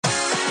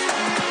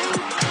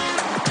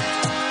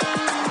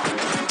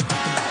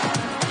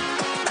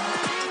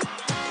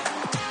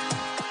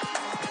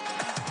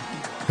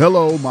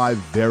Hello, my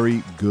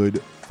very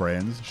good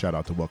friends. Shout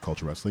out to What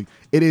Culture Wrestling.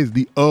 It is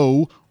the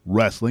O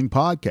Wrestling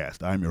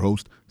Podcast. I'm your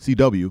host,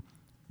 CW.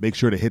 Make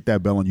sure to hit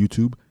that bell on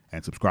YouTube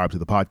and subscribe to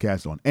the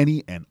podcast on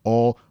any and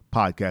all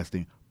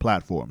podcasting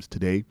platforms.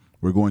 Today,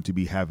 we're going to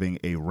be having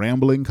a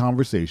rambling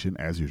conversation,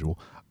 as usual,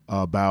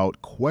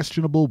 about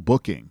questionable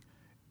booking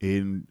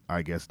in,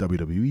 I guess,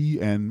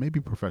 WWE and maybe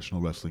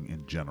professional wrestling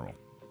in general.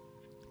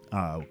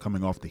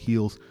 Coming off the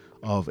heels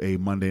of a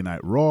Monday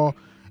Night Raw,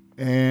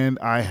 and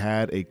I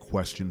had a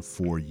question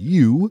for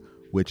you,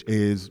 which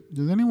is,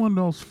 does anyone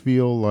else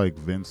feel like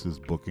Vince is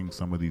booking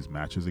some of these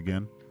matches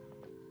again?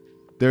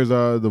 There's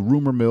the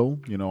rumor mill,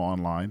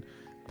 online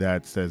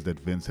that says that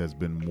Vince has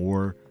been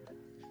more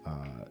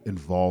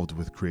involved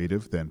with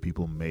creative than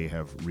people may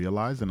have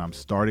realized, and I'm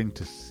starting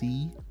to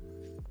see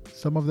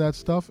some of that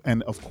stuff.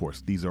 And of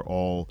course,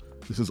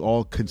 this is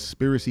all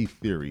conspiracy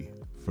theory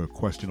for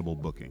questionable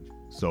booking.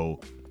 So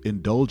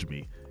indulge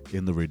me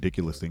in the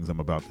ridiculous things I'm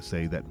about to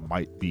say that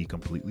might be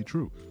completely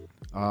true.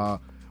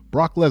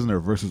 Brock Lesnar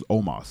versus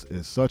Omos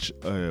is such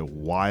a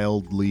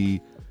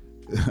wildly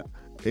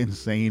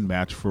insane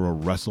match for a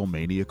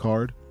WrestleMania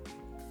card.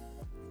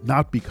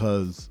 Not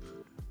because,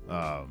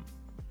 because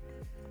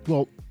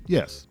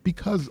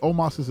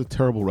Omos is a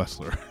terrible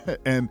wrestler.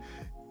 And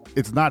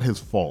it's not his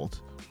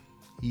fault.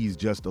 He's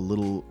just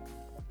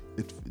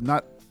it's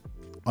not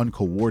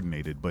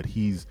uncoordinated, but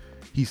he's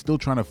still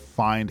trying to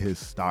find his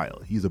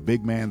style. He's a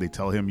big man. They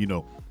tell him,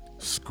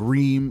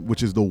 scream,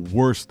 which is the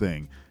worst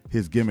thing.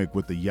 His gimmick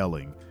with the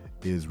yelling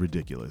is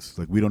ridiculous.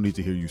 Like, we don't need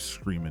to hear you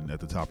screaming at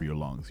the top of your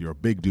lungs. You're a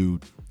big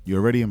dude.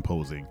 You're already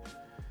imposing.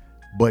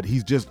 But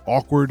he's just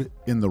awkward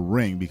in the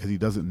ring because he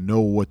doesn't know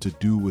what to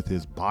do with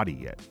his body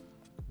yet.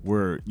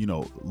 Where,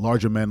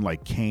 larger men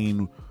like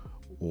Kane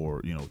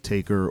or,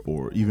 Taker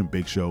or even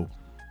Big Show,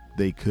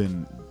 they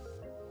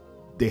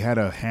had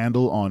a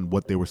handle on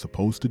what they were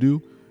supposed to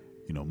do.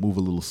 Move a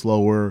little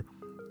slower,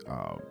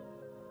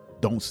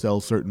 don't sell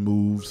certain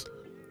moves,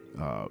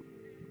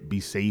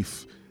 be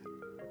safe.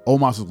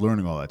 Omos is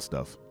learning all that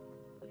stuff.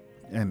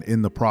 And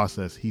in the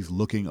process, he's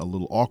looking a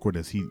little awkward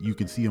as you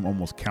can see him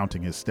almost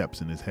counting his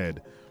steps in his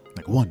head.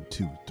 Like 1,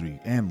 2, 3,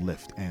 and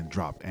lift and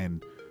drop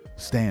and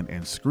stand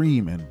and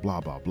scream and blah,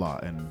 blah, blah.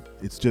 And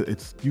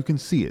you can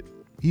see it.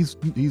 He's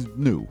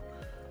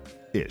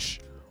new-ish,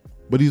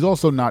 but he's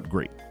also not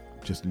great.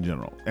 Just in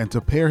general. And to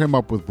pair him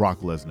up with Brock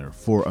Lesnar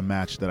for a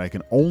match that I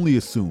can only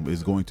assume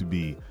is going to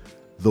be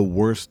the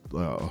worst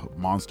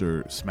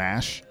monster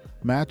smash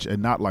match, and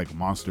not like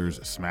monsters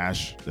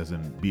smash as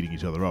in beating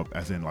each other up,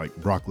 as in like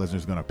Brock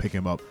Lesnar's going to pick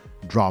him up,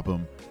 drop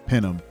him,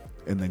 pin him,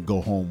 and then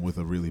go home with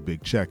a really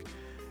big check,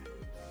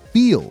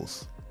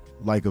 feels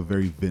like a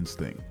very Vince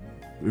thing.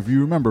 If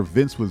you remember,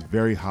 Vince was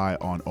very high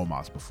on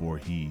Omos before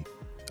he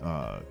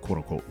quote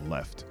unquote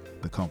left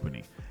the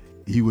company.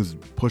 He was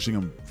pushing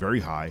him very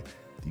high.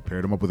 He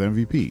paired him up with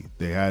MVP.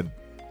 They had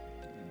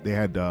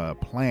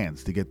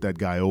plans to get that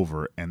guy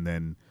over, and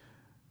then,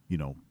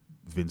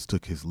 Vince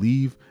took his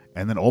leave,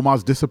 and then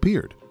Omos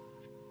disappeared.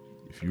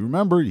 If you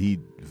remember, he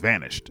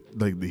vanished.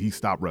 Like, he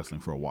stopped wrestling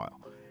for a while,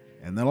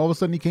 and then all of a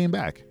sudden he came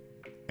back.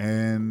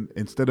 And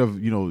instead of,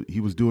 he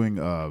was doing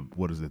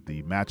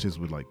the matches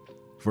with like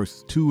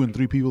first 2 and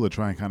 3 people to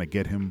try and kind of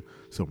get him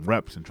some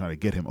reps and try to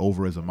get him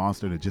over as a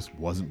monster, that just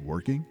wasn't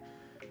working.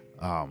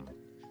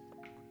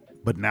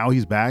 But now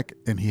he's back,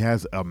 and he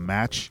has a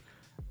match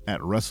at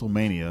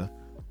WrestleMania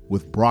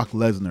with Brock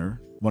Lesnar,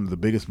 one of the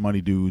biggest money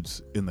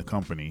dudes in the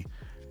company,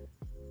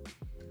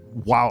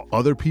 while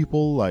other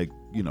people like,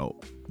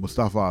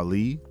 Mustafa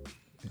Ali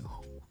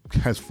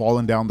has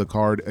fallen down the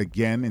card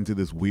again into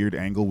this weird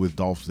angle with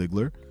Dolph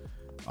Ziggler.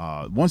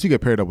 Once you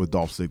get paired up with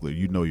Dolph Ziggler,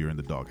 you're in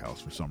the doghouse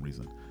for some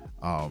reason.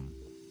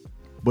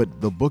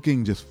 But the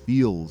booking just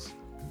feels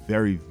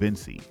very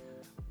Vincey,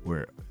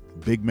 where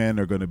big men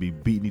are going to be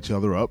beating each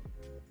other up,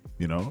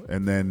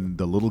 and then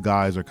the little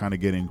guys are kind of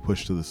getting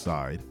pushed to the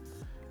side.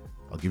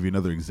 I'll give you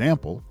another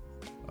example.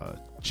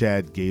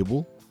 Chad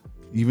Gable,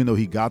 even though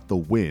he got the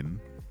win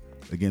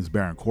against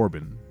Baron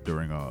Corbin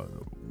during a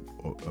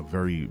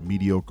very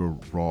mediocre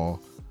Raw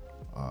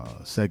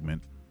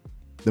segment,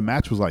 the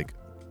match was like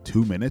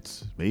 2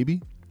 minutes,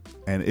 maybe.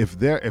 And if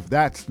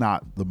that's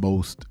not the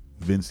most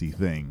Vincey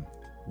thing,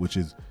 which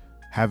is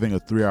having a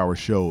 3-hour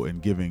show and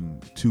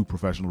giving 2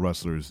 professional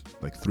wrestlers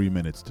like 3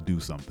 minutes to do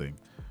something,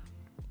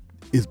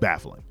 is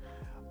baffling.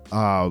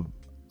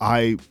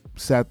 I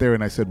sat there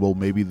and I said, well,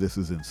 maybe this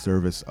is in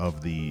service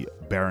of the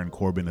Baron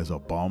Corbin as a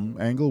bum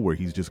angle where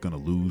he's just going to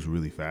lose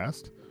really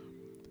fast.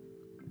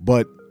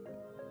 But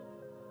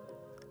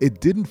it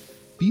didn't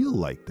feel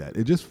like that.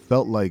 It just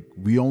felt like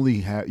you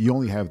only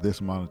have this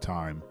amount of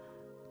time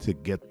to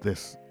get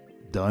this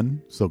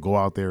done. So go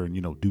out there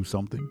and, do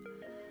something.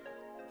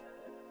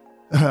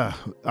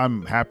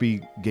 I'm happy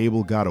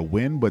Gable got a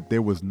win, but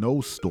there was no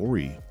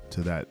story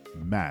to that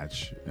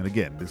match. And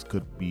again, this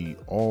could be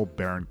all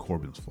Baron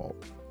Corbin's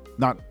fault.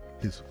 Not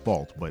his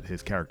fault, but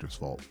his character's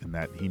fault, in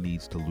that he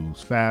needs to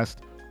lose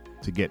fast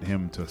to get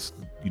him to,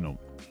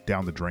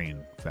 down the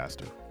drain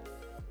faster.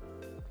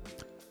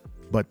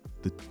 But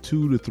the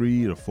 2 to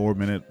 3 to 4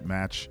 minute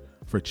match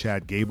for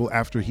Chad Gable,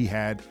 after he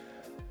had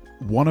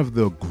one of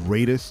the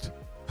greatest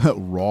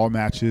Raw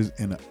matches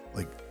in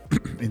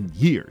in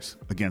years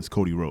against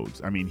Cody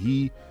Rhodes. I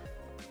mean,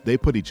 they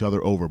put each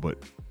other over,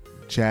 but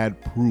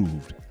Chad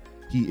proved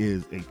he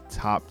is a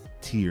top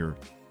tier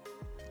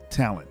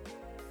talent.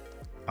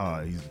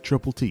 He's the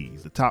triple T.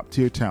 He's the top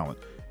tier talent,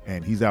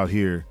 and he's out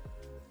here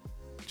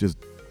just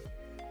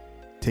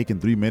taking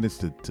 3 minutes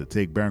to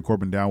take Baron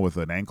Corbin down with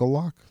an ankle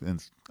lock.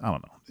 And I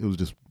don't know. It was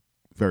just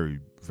very,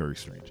 very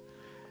strange.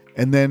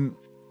 And then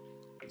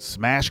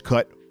smash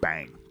cut,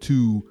 bang,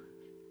 to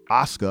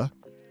Asuka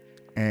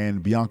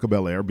and Bianca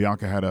Belair.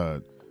 Bianca had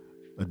a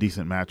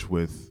decent match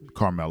with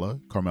Carmella.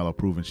 Carmella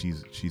proving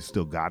she's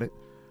still got it.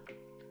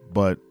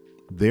 But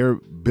their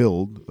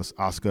build,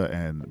 Asuka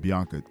and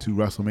Bianca, to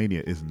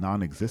WrestleMania is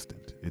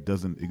non-existent. It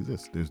doesn't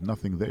exist. There's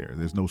nothing there.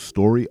 There's no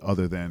story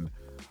other than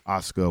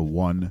Asuka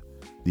won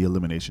the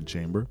Elimination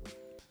Chamber.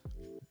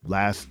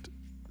 Last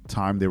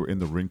time they were in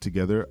the ring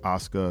together,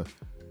 Asuka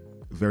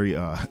very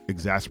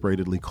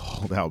exasperatedly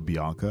called out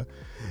Bianca,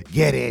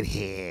 "Get in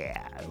here."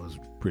 It was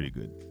pretty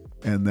good.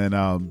 And then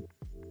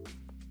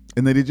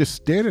they just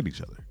stared at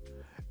each other.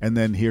 And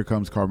then here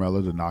comes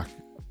Carmella to knock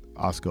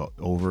Asuka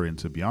over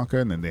into Bianca,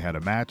 and then they had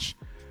a match.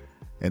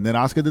 And then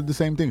Asuka did the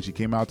same thing. She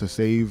came out to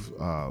save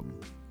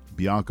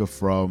Bianca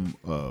from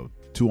a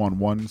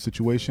 2-on-1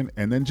 situation,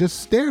 and then just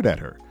stared at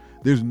her.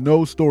 There's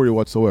no story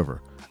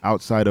whatsoever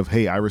outside of,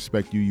 hey, I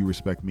respect you, you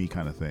respect me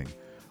kind of thing.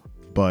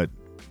 But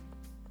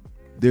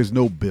there's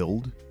no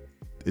build.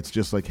 It's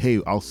just like,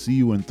 hey, I'll see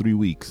you in 3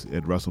 weeks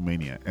at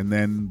WrestleMania. And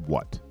then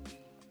what?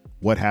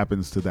 What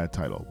happens to that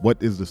title?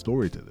 What is the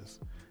story to this?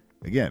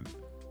 Again,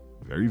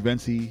 very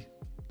Vince-y,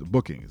 the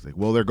booking. It's like,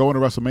 well, they're going to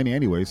WrestleMania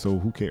anyway, so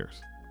who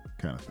cares?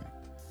 Kind of thing.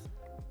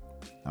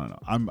 I don't know.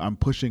 I'm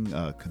pushing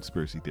a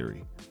conspiracy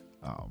theory.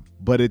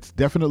 But it's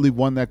definitely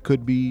one that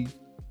could be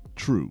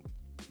true,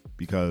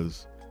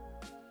 because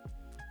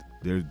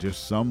there's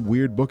just some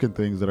weird booking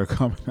things that are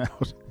coming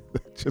out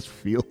that just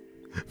feel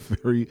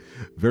very,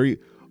 very,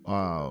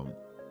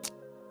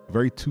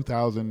 very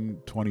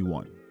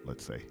 2021,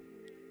 let's say.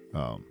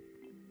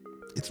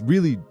 It's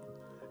really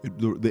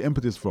the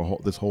impetus for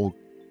this whole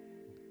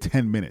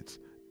 10 minutes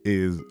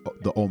is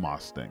the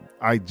Omos thing.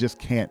 I just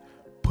can't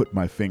put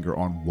my finger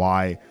on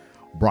why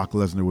Brock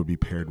Lesnar would be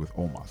paired with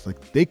Omos.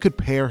 Like, they could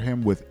pair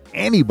him with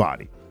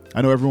anybody.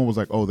 I know everyone was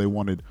like, oh, they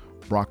wanted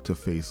Brock to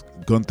face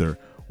Gunther,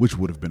 which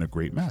would have been a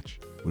great match.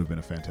 Would have been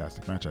a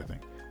fantastic match, I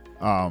think.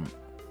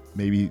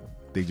 Maybe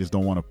they just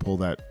don't want to pull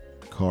that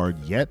card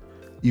yet,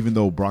 even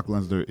though Brock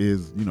Lesnar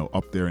is,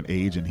 up there in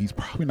age, and he's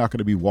probably not going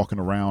to be walking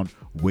around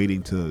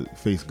waiting to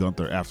face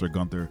Gunther after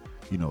Gunther,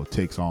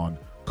 takes on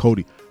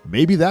Cody.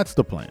 Maybe that's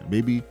the plan.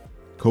 Maybe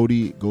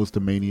Cody goes to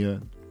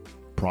Mania,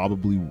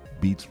 probably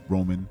beats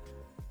Roman,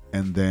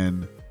 and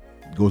then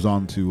goes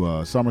on to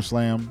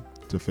SummerSlam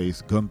to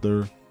face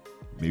Gunther.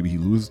 Maybe he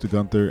loses to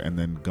Gunther, and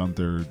then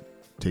Gunther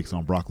takes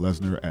on Brock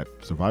Lesnar at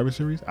Survivor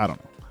Series. I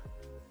don't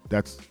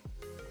know.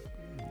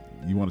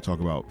 You want to talk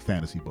about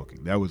fantasy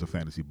booking. That was a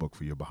fantasy book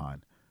for your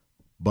behind.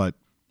 But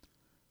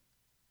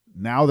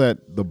now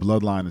that the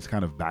bloodline is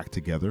kind of back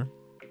together,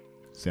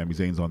 Sami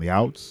Zayn's on the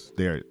outs.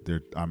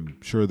 I'm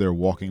sure they're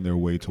walking their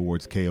way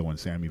towards KO and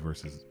Sami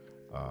versus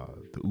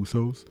the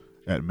Usos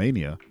at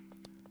Mania.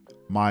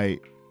 My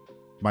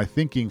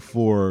thinking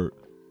for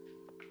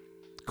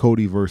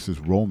Cody versus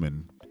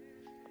Roman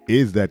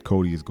is that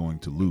Cody is going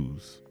to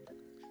lose.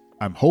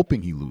 I'm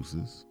hoping he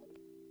loses,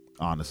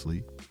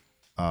 honestly.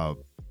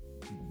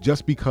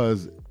 Just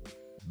because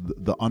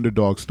the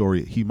underdog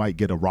story, he might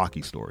get a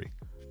Rocky story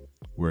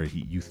where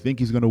you think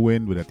he's going to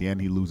win, but at the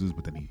end he loses,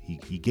 but then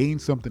he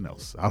gains something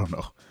else. I don't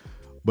know.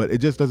 But it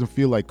just doesn't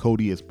feel like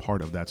Cody is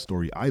part of that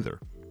story either.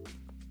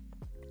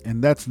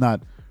 And that's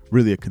not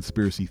really a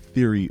conspiracy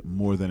theory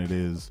more than it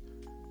is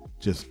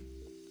just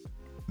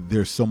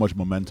there's so much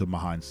momentum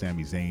behind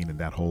Sami Zayn and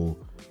that whole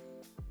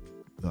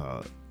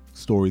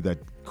story that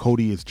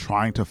Cody is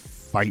trying to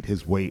fight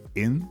his way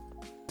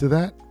into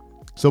that.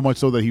 So much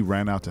so that he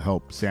ran out to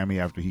help Sami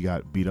after he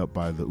got beat up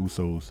by the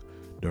Usos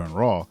during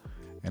Raw.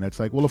 And it's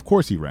like, well, of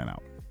course he ran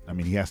out. I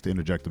mean, he has to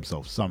interject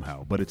himself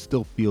somehow, but it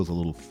still feels a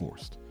little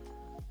forced.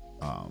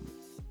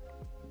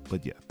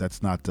 But yeah,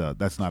 that's not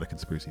a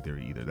conspiracy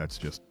theory either. That's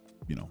just,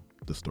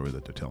 the story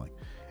that they're telling.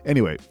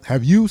 Anyway,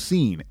 have you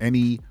seen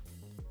any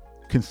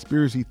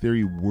conspiracy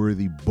theory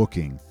worthy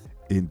booking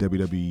in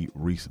WWE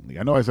recently?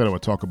 I know I said I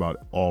would talk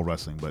about all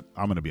wrestling, but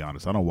I'm going to be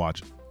honest. I don't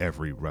watch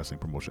every wrestling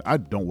promotion. I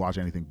don't watch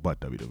anything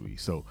but WWE.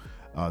 So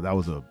that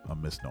was a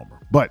misnomer.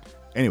 But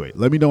anyway,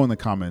 let me know in the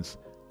comments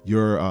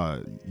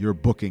your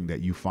booking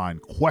that you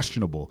find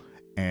questionable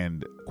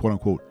and quote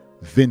unquote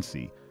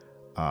Vincy.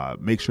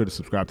 Make sure to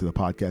subscribe to the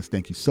podcast.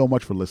 Thank you so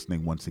much for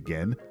listening once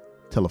again.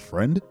 Tell a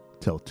friend,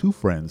 tell 2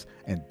 friends,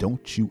 and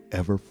don't you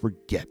ever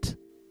forget.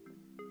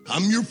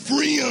 I'm your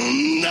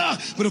friend,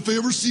 but if I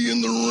ever see you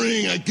in the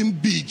ring, I can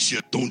beat you.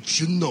 Don't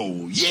you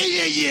know? Yeah,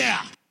 yeah,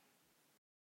 yeah.